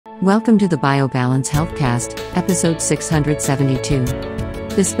Welcome to the BioBalance Healthcast, episode 672.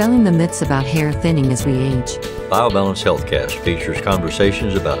 Dispelling the myths about hair thinning as we age. BioBalance Healthcast features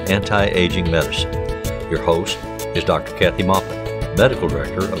conversations about anti-aging medicine. Your host is Dr. Kathy Maupin, Medical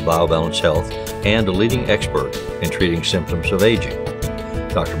Director of BioBalance Health and a leading expert in treating symptoms of aging.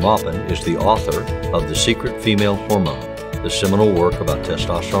 Dr. Maupin is the author of The Secret Female Hormone, the seminal work about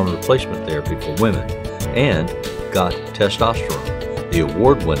testosterone replacement therapy for women, and Got Testosterone, the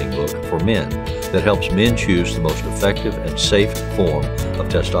award-winning book for men that helps men choose the most effective and safe form of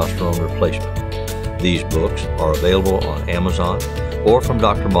testosterone replacement. These books are available on Amazon or from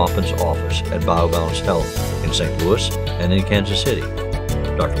Dr. Maupin's office at BioBalance Health in St. Louis and in Kansas City.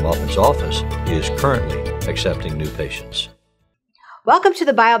 Dr. Maupin's office is currently accepting new patients. Welcome to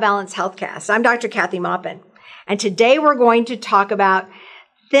the BioBalance Healthcast. I'm Dr. Kathy Maupin, and today we're going to talk about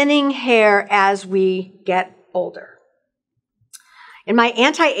thinning hair as we get older. In my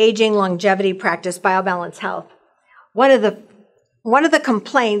anti-aging longevity practice, BioBalance Health, one of the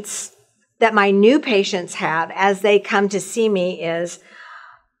complaints that my new patients have as they come to see me is,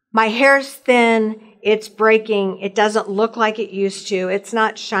 my hair's thin, it's breaking, it doesn't look like it used to, it's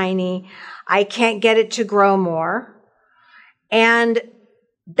not shiny, I can't get it to grow more. And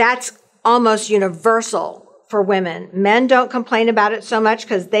that's almost universal for women. Men don't complain about it so much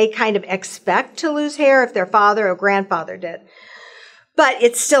because they kind of expect to lose hair if their father or grandfather did. But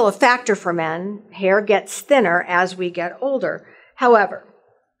it's still a factor for men. Hair gets thinner as we get older. However,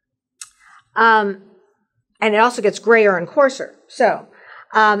 and it also gets grayer and coarser. So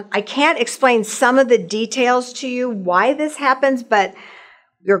I can't explain some of the details to you why this happens, but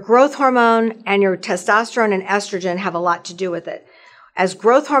your growth hormone and your testosterone and estrogen have a lot to do with it. As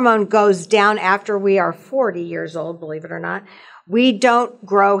growth hormone goes down after we are 40 years old, believe it or not, we don't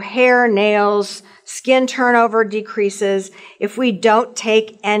grow hair, nails, skin turnover decreases if we don't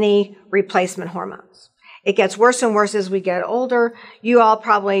take any replacement hormones. It gets worse and worse as we get older. You all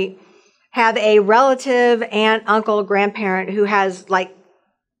probably have a relative, aunt, uncle, grandparent who has like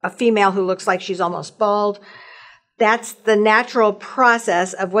a female who looks like she's almost bald. That's the natural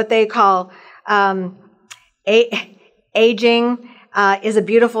process of what they call aging is a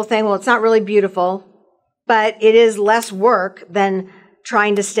beautiful thing. Well, it's not really beautiful, but it is less work than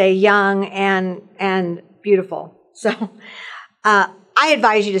trying to stay young and beautiful. So I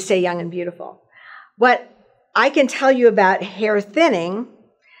advise you to stay young and beautiful. What I can tell you about hair thinning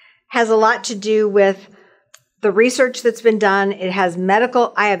has a lot to do with the research that's been done. It has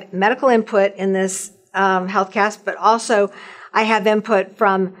I have medical input in this Healthcast, but also I have input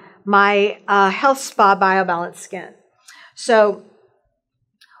from my health spa, BioBalance Skin. So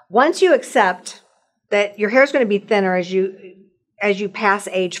once you accept that your hair is going to be thinner as you pass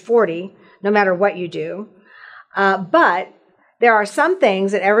age 40, no matter what you do, but there are some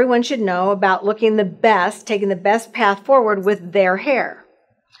things that everyone should know about looking the best, taking the best path forward with their hair.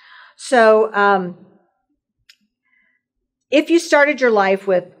 So if you started your life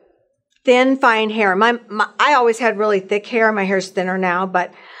with thin, fine hair. I always had really thick hair. My hair's thinner now,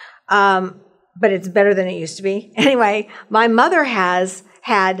 but it's better than it used to be. Anyway, my mother has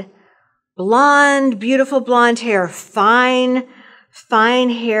had blonde, beautiful blonde hair, fine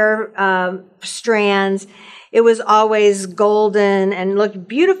hair strands. It was always golden and looked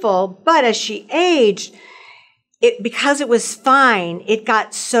beautiful. But as she aged, because it was fine, it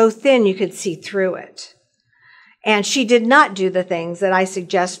got so thin you could see through it. And she did not do the things that I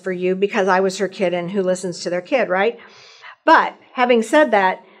suggest for you because I was her kid and who listens to their kid, right? But having said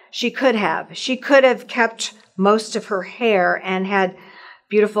that, she could have. She could have kept most of her hair and had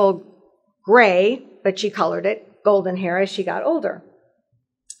beautiful gray, but she colored it golden hair as she got older.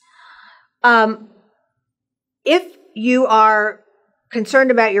 If you are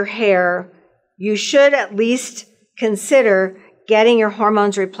concerned about your hair, you should at least consider getting your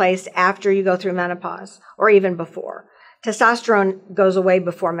hormones replaced after you go through menopause or even before. Testosterone goes away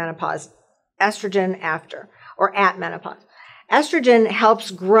before menopause, estrogen after or at menopause. Estrogen helps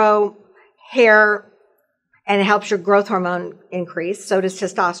grow hair and it helps your growth hormone increase. So does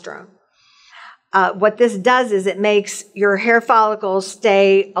testosterone. What this does is it makes your hair follicles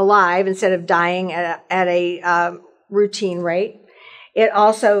stay alive instead of dying at a routine rate. It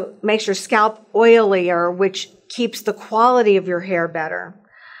also makes your scalp oilier, which keeps the quality of your hair better.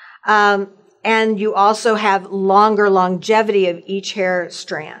 And you also have longer longevity of each hair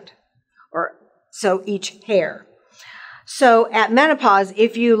strand, so each hair. So at menopause,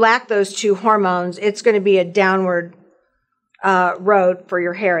 if you lack those two hormones, it's going to be a downward road for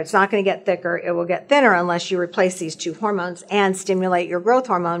your hair. It's not going to get thicker. It will get thinner unless you replace these two hormones and stimulate your growth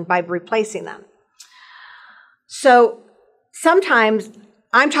hormone by replacing them. So sometimes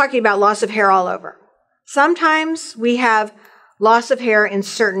I'm talking about loss of hair all over. Sometimes we have loss of hair in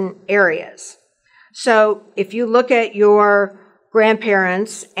certain areas. So if you look at your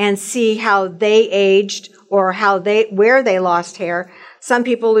grandparents and see how they aged or where they lost hair, some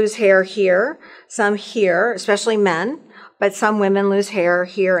people lose hair here, some here, especially men, but some women lose hair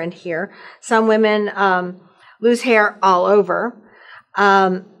here and here. Some women lose hair all over.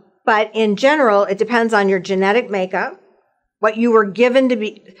 But in general, it depends on your genetic makeup, what you were given to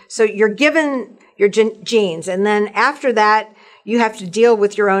be. So you're given your genes, and then after that, you have to deal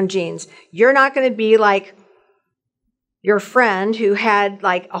with your own genes. You're not going to be like your friend who had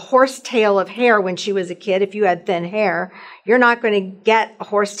like a horsetail of hair when she was a kid. If you had thin hair, you're not going to get a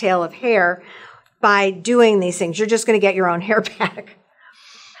horsetail of hair by doing these things. You're just going to get your own hair back.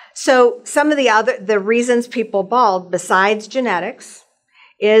 So some of the reasons people bald besides genetics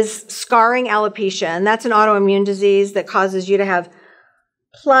is scarring alopecia, and that's an autoimmune disease that causes you to have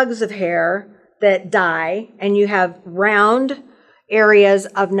plugs of hair that die, and you have round areas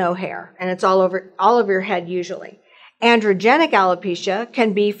of no hair, and it's all over your head usually. Androgenic alopecia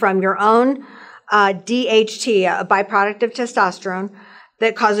can be from your own DHT, a byproduct of testosterone,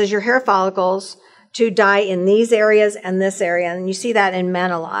 that causes your hair follicles to die in these areas and this area, and you see that in men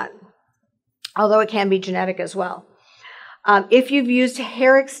a lot, although it can be genetic as well. If you've used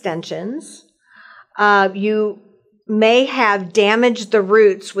hair extensions, you may have damaged the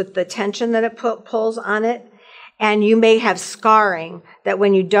roots with the tension that it pulls on it, and you may have scarring that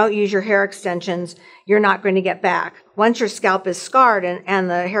when you don't use your hair extensions, you're not going to get back. Once your scalp is scarred and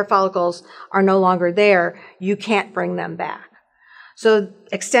the hair follicles are no longer there, you can't bring them back. So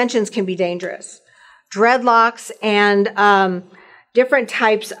extensions can be dangerous. Dreadlocks and different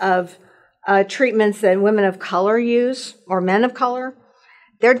types of treatments that women of color use, or men of color,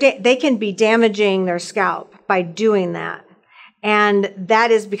 they can be damaging their scalp by doing that. And that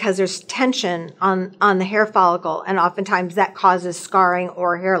is because there's tension on the hair follicle, and oftentimes that causes scarring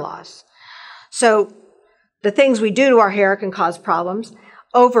or hair loss. So the things we do to our hair can cause problems.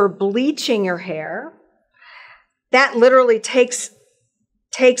 Over bleaching your hair, that literally takes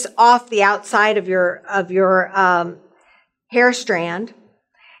off the outside of your hair strand,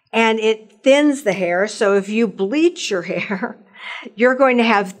 and it thins the hair. So if you bleach your hair, you're going to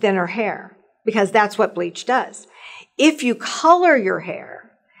have thinner hair, because that's what bleach does. If you color your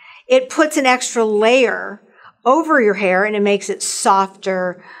hair, it puts an extra layer over your hair, and it makes it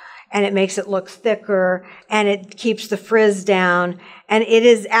softer, and it makes it look thicker, and it keeps the frizz down. And it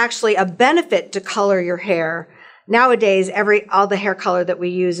is actually a benefit to color your hair. Nowadays, all the hair color that we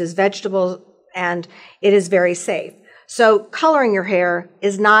use is vegetable, and it is very safe. So coloring your hair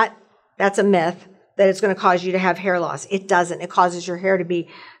is not, that's a myth, that it's going to cause you to have hair loss. It doesn't. It causes your hair to be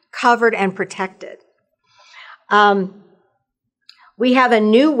covered and protected. We have a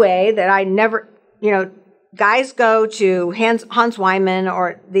new way that I never, guys go to Hans Wyman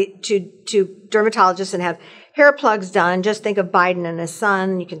or to dermatologists and have hair plugs done. Just think of Biden and his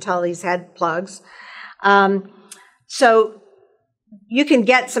son. You can tell he's had plugs. So you can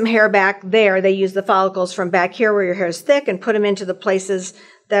get some hair back there. They use the follicles from back here where your hair is thick and put them into the places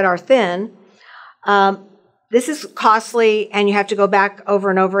that are thin. This is costly, and you have to go back over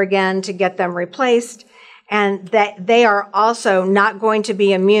and over again to get them replaced. And that they are also not going to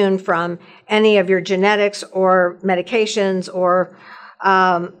be immune from any of your genetics or medications or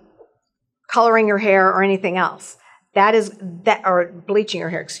coloring your hair or anything else. Or bleaching your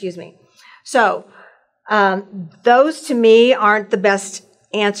hair, excuse me. So those to me aren't the best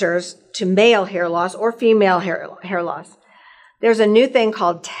answers to male hair loss or female hair loss. There's a new thing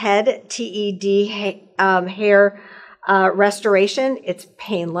called TED, T-E-D, hair restoration. It's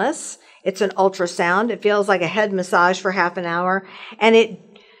painless. It's an ultrasound. It feels like a head massage for half an hour. And it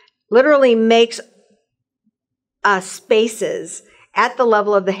literally makes spaces at the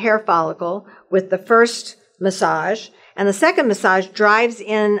level of the hair follicle with the first massage. And the second massage drives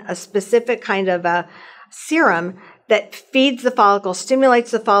in a specific kind of a serum that feeds the follicles,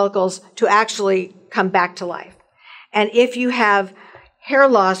 stimulates the follicles to actually come back to life. And if you have hair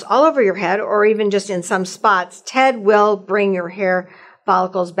loss all over your head, or even just in some spots, TED will bring your hair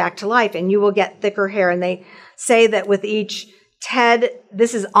follicles back to life, and you will get thicker hair. And they say that with each TED,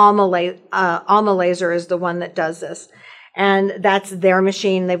 this is Alma Laser is the one that does this, and that's their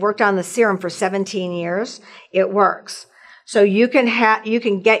machine. They've worked on the serum for 17 years. It works. So you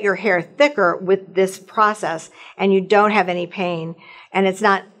can get your hair thicker with this process, and you don't have any pain. And it's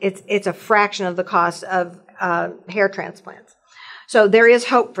a fraction of the cost of hair transplants. So there is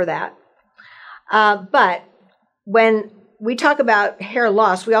hope for that. But when we talk about hair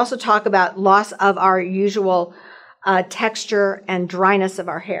loss, we also talk about loss of our usual texture and dryness of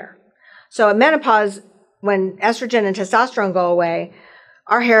our hair. So at menopause, when estrogen and testosterone go away,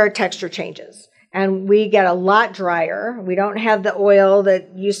 our hair texture changes and we get a lot drier. We don't have the oil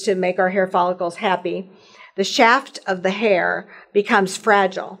that used to make our hair follicles happy. The shaft of the hair becomes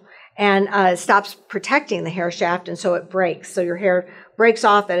fragile and stops protecting the hair shaft, and so it breaks. So your hair breaks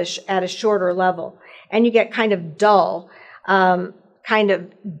off at a shorter level, and you get kind of dull. You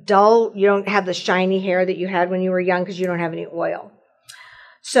don't have the shiny hair that you had when you were young because you don't have any oil.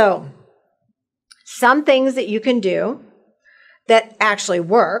 So some things that you can do that actually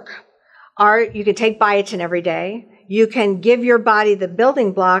work are you can take biotin every day. You can give your body the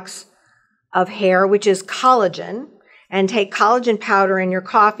building blocks of hair, which is collagen, and take collagen powder in your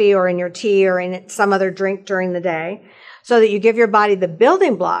coffee or in your tea or in some other drink during the day so that you give your body the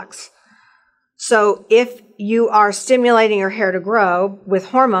building blocks. So if you are stimulating your hair to grow with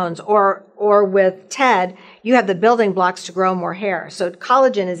hormones or with TED, you have the building blocks to grow more hair. So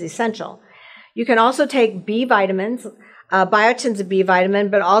collagen is essential. You can also take B vitamins. Biotin's a B vitamin,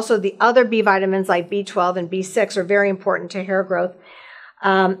 but also the other B vitamins like B12 and B6 are very important to hair growth.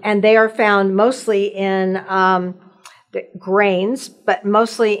 And they are found mostly in the grains, but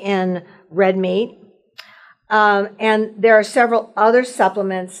mostly in red meat. And there are several other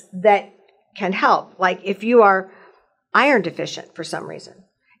supplements that can help. Like if you are iron deficient for some reason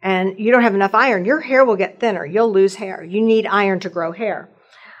and you don't have enough iron, your hair will get thinner. You'll lose hair. You need iron to grow hair.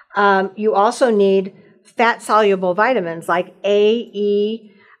 You also need fat-soluble vitamins like A,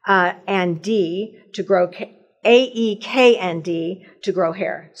 E, and D to grow A, E, K, and D to grow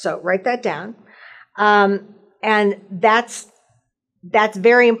hair. So write that down. And that's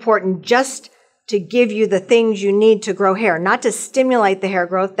very important just to give you the things you need to grow hair, not to stimulate the hair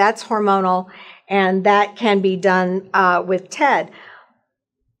growth. That's hormonal, and that can be done with TED.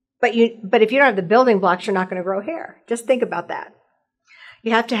 But if you don't have the building blocks, you're not going to grow hair. Just think about that.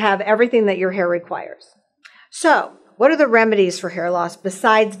 You have to have everything that your hair requires. So, what are the remedies for hair loss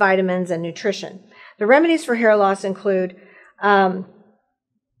besides vitamins and nutrition? The remedies for hair loss include hormone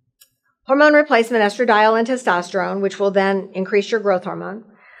replacement, estradiol and testosterone, which will then increase your growth hormone.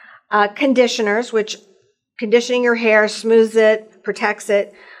 Conditioners, which conditioning your hair smooths it, protects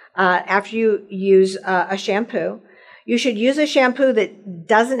it after you use a shampoo. You should use a shampoo that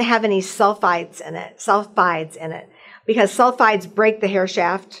doesn't have any sulfides in it, because sulfides break the hair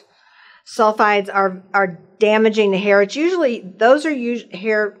shaft. Sulfides are damaging the hair. Hair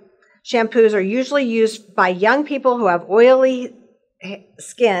shampoos are usually used by young people who have oily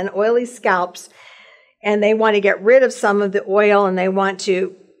skin, oily scalps, and they want to get rid of some of the oil, and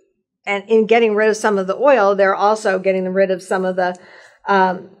in getting rid of some of the oil, they're also getting rid of some of the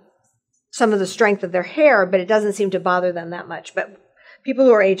strength of their hair, but it doesn't seem to bother them that much. But people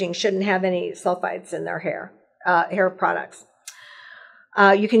who are aging shouldn't have any sulfides in their hair products.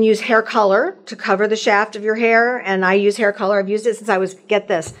 You can use hair color to cover the shaft of your hair, and I use hair color. I've used it since I was, get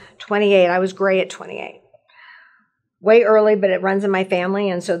this, 28. I was gray at 28. Way early, but it runs in my family,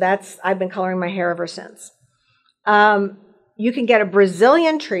 and so I've been coloring my hair ever since. You can get a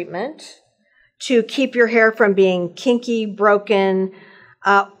Brazilian treatment to keep your hair from being kinky, broken,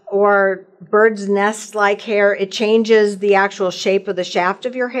 or bird's nest-like hair. It changes the actual shape of the shaft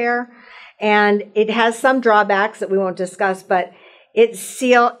of your hair, and it has some drawbacks that we won't discuss, but it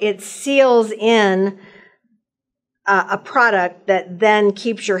seals in a product that then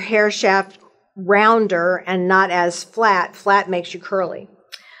keeps your hair shaft rounder and not as flat. Flat makes you curly.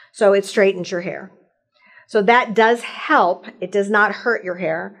 So it straightens your hair. So that does help. It does not hurt your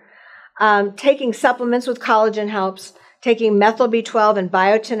hair. Taking supplements with collagen helps. Taking methyl B12 and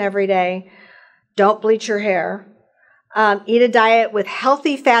biotin every day. Don't bleach your hair. Eat a diet with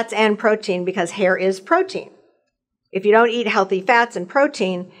healthy fats and protein, because hair is protein. If you don't eat healthy fats and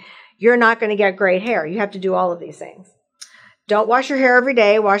protein, you're not going to get great hair. You have to do all of these things. Don't wash your hair every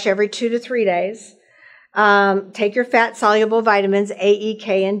day. Wash every 2 to 3 days. Take your fat-soluble vitamins, A, E,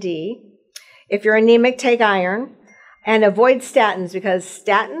 K, and D. If you're anemic, take iron. And avoid statins, because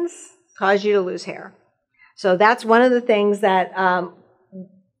statins cause you to lose hair. So that's one of the things that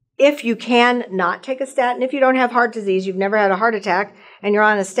if you can not take a statin, if you don't have heart disease, you've never had a heart attack, and you're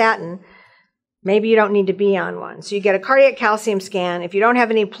on a statin, maybe you don't need to be on one. So you get a cardiac calcium scan. If you don't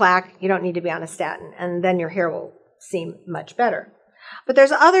have any plaque, you don't need to be on a statin, and then your hair will seem much better. But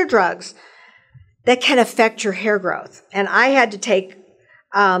there's other drugs that can affect your hair growth. And I had to take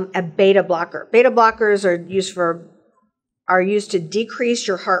a beta blocker. Beta blockers are used to decrease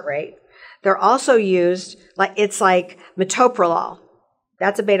your heart rate. They're also used, it's like metoprolol.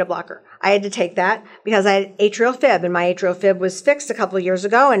 That's a beta blocker. I had to take that because I had atrial fib, and my atrial fib was fixed a couple of years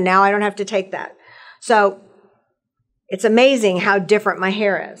ago, and now I don't have to take that. So It's amazing how different my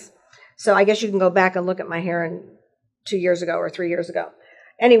hair is. So I guess you can go back and look at my hair 2 years ago or 3 years ago.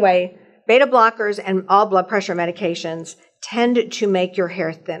 Anyway, beta blockers and all blood pressure medications tend to make your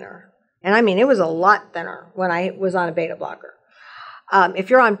hair thinner. And I mean, it was a lot thinner when I was on a beta blocker. If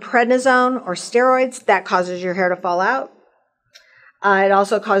you're on prednisone or steroids, that causes your hair to fall out. It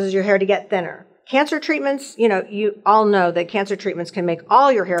also causes your hair to get thinner. Cancer treatments, you all know that cancer treatments can make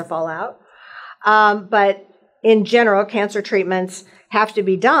all your hair fall out. But in general, cancer treatments have to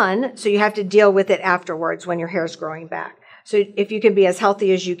be done, so you have to deal with it afterwards when your hair is growing back. So if you can be as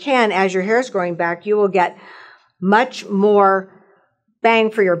healthy as you can as your hair is growing back, you will get much more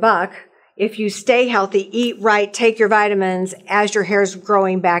bang for your buck if you stay healthy, eat right, take your vitamins as your hair is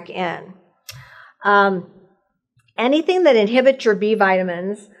growing back in. Anything that inhibits your B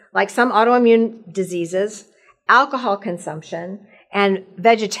vitamins, like some autoimmune diseases, alcohol consumption, and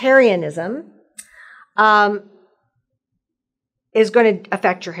vegetarianism, is going to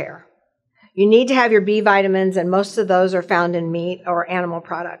affect your hair. You need to have your B vitamins, and most of those are found in meat or animal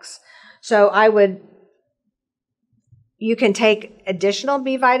products. So you can take additional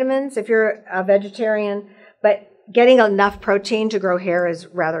B vitamins if you're a vegetarian, but getting enough protein to grow hair is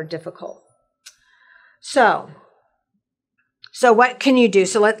rather difficult. So what can you do?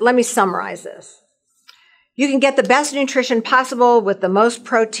 So let me summarize this. You can get the best nutrition possible with the most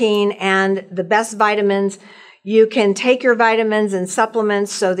protein and the best vitamins. You can take your vitamins and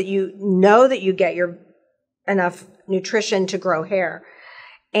supplements so that you know that you get your enough nutrition to grow hair,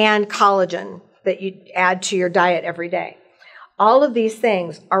 and collagen that you add to your diet every day. All of these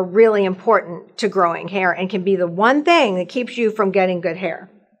things are really important to growing hair and can be the one thing that keeps you from getting good hair.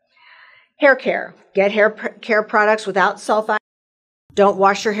 Hair care. Get hair care products without sulfite. Don't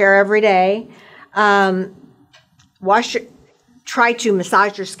wash your hair every day. Try to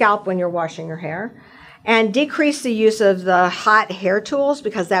massage your scalp when you're washing your hair. And decrease the use of the hot hair tools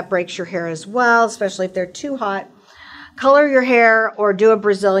because that breaks your hair as well, especially if they're too hot. Color your hair or do a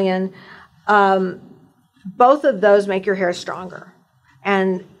Brazilian. Both of those make your hair stronger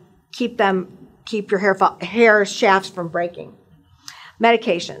and keep your hair shafts from breaking.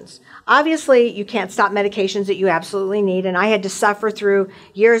 Medications. Obviously, you can't stop medications that you absolutely need, and I had to suffer through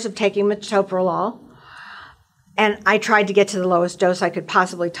years of taking metoprolol, and I tried to get to the lowest dose I could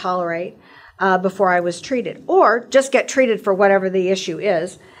possibly tolerate before I was treated, or just get treated for whatever the issue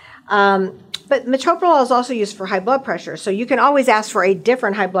is. But metoprolol is also used for high blood pressure, so you can always ask for a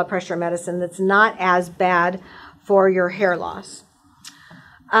different high blood pressure medicine that's not as bad for your hair loss.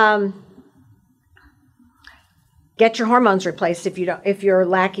 Get your hormones replaced if you're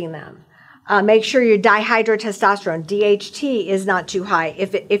lacking them. Make sure your dihydrotestosterone, DHT, is not too high.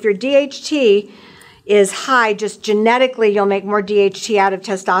 If your DHT is high, just genetically you'll make more DHT out of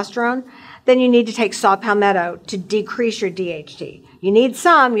testosterone, then you need to take saw palmetto to decrease your DHT. You need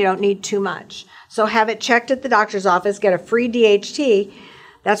some, you don't need too much. So have it checked at the doctor's office, get a free DHT,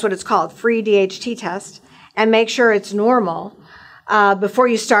 that's what it's called, free DHT test, and make sure it's normal before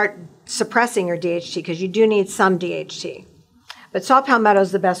you start suppressing your DHT, because you do need some DHT. But saw palmetto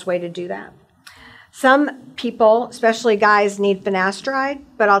is the best way to do that. Some people, especially guys, need finasteride,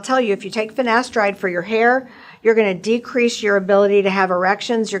 but I'll tell you, if you take finasteride for your hair, you're going to decrease your ability to have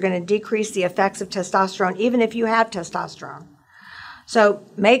erections. You're going to decrease the effects of testosterone, even if you have testosterone. So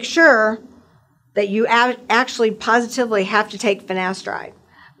make sure that you actually positively have to take finasteride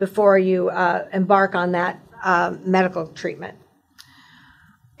before you embark on that medical treatment.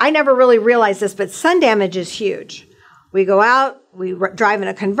 I never really realized this, but sun damage is huge. We go out, we drive in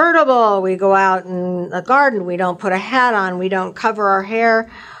a convertible, we go out in a garden, we don't put a hat on, we don't cover our hair,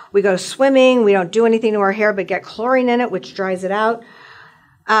 we go swimming, we don't do anything to our hair but get chlorine in it, which dries it out.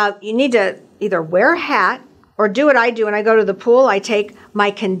 You need to either wear a hat or do what I do when I go to the pool. I take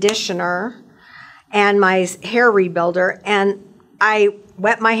my conditioner and my hair rebuilder, and I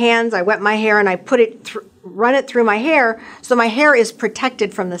wet my hands, I wet my hair, and I run it through my hair so my hair is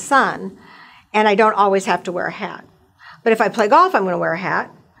protected from the sun, and I don't always have to wear a hat. But if I play golf, I'm going to wear a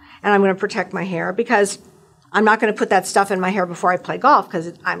hat, and I'm going to protect my hair because I'm not going to put that stuff in my hair before I play golf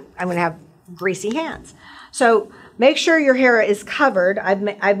because I'm going to have greasy hands. So make sure your hair is covered.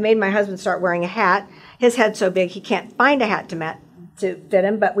 I've made my husband start wearing a hat. His head's so big he can't find a hat to fit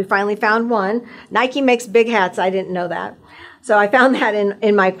him, but we finally found one. Nike makes big hats. I didn't know that. So I found that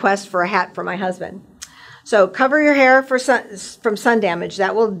in my quest for a hat for my husband. So cover your hair from sun damage.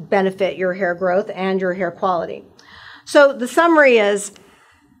 That will benefit your hair growth and your hair quality. So the summary is,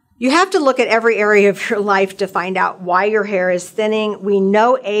 You have to look at every area of your life to find out why your hair is thinning. We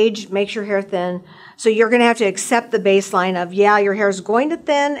know age makes your hair thin, so you're going to have to accept the baseline of, yeah, your hair is going to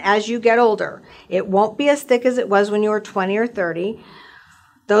thin as you get older. It won't be as thick as it was when you were 20 or 30.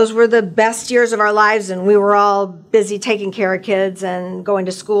 Those were the best years of our lives, and we were all busy taking care of kids and going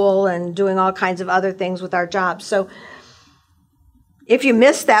to school and doing all kinds of other things with our jobs. So if you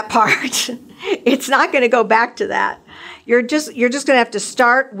missed that part, it's not going to go back to that. You're just going to have to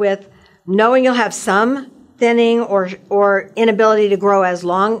start with knowing you'll have some thinning or inability to grow as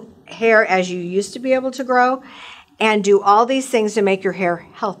long hair as you used to be able to grow, and do all these things to make your hair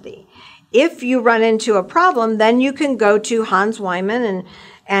healthy. If you run into a problem, then you can go to Hans Wyman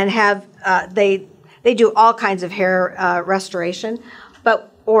and have they do all kinds of hair restoration,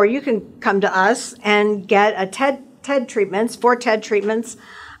 or you can come to us and get a TED treatments, 4 TED treatments,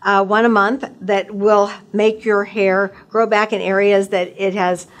 1 a month, that will make your hair grow back in areas that it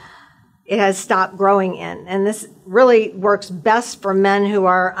has stopped growing in. And this really works best for men who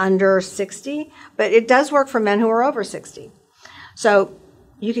are under 60, but it does work for men who are over 60. So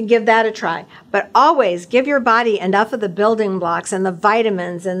you can give that a try. But always give your body enough of the building blocks and the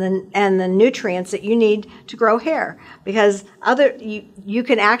vitamins and the nutrients that you need to grow hair, because you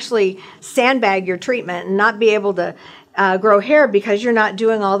can actually sandbag your treatment and not be able to grow hair because you're not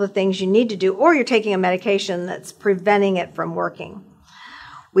doing all the things you need to do, or you're taking a medication that's preventing it from working.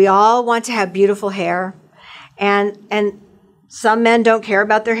 We all want to have beautiful hair, and some men don't care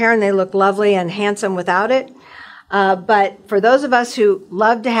about their hair and they look lovely and handsome without it. But for those of us who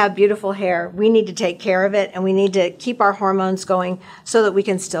love to have beautiful hair, we need to take care of it, and we need to keep our hormones going so that we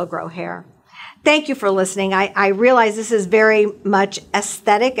can still grow hair. Thank you for listening. I realize this is very much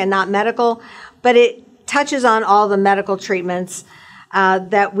aesthetic and not medical, but it touches on all the medical treatments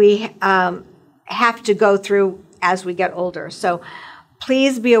that we have to go through as we get older. So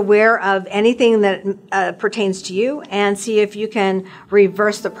please be aware of anything that pertains to you and see if you can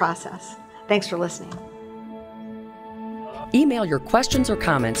reverse the process. Thanks for listening. Email your questions or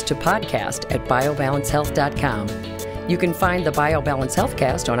comments to podcast@biobalancehealth.com. You can find the BioBalance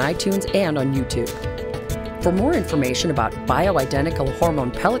Healthcast on iTunes and on YouTube. For more information about bioidentical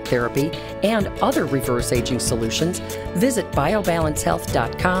hormone pellet therapy and other reverse aging solutions, visit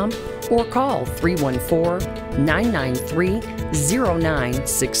biobalancehealth.com or call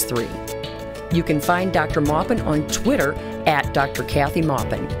 314-993-0963. You can find Dr. Maupin on Twitter @Dr. Kathy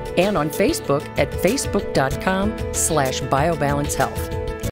Maupin and on Facebook at facebook.com/biobalancehealth.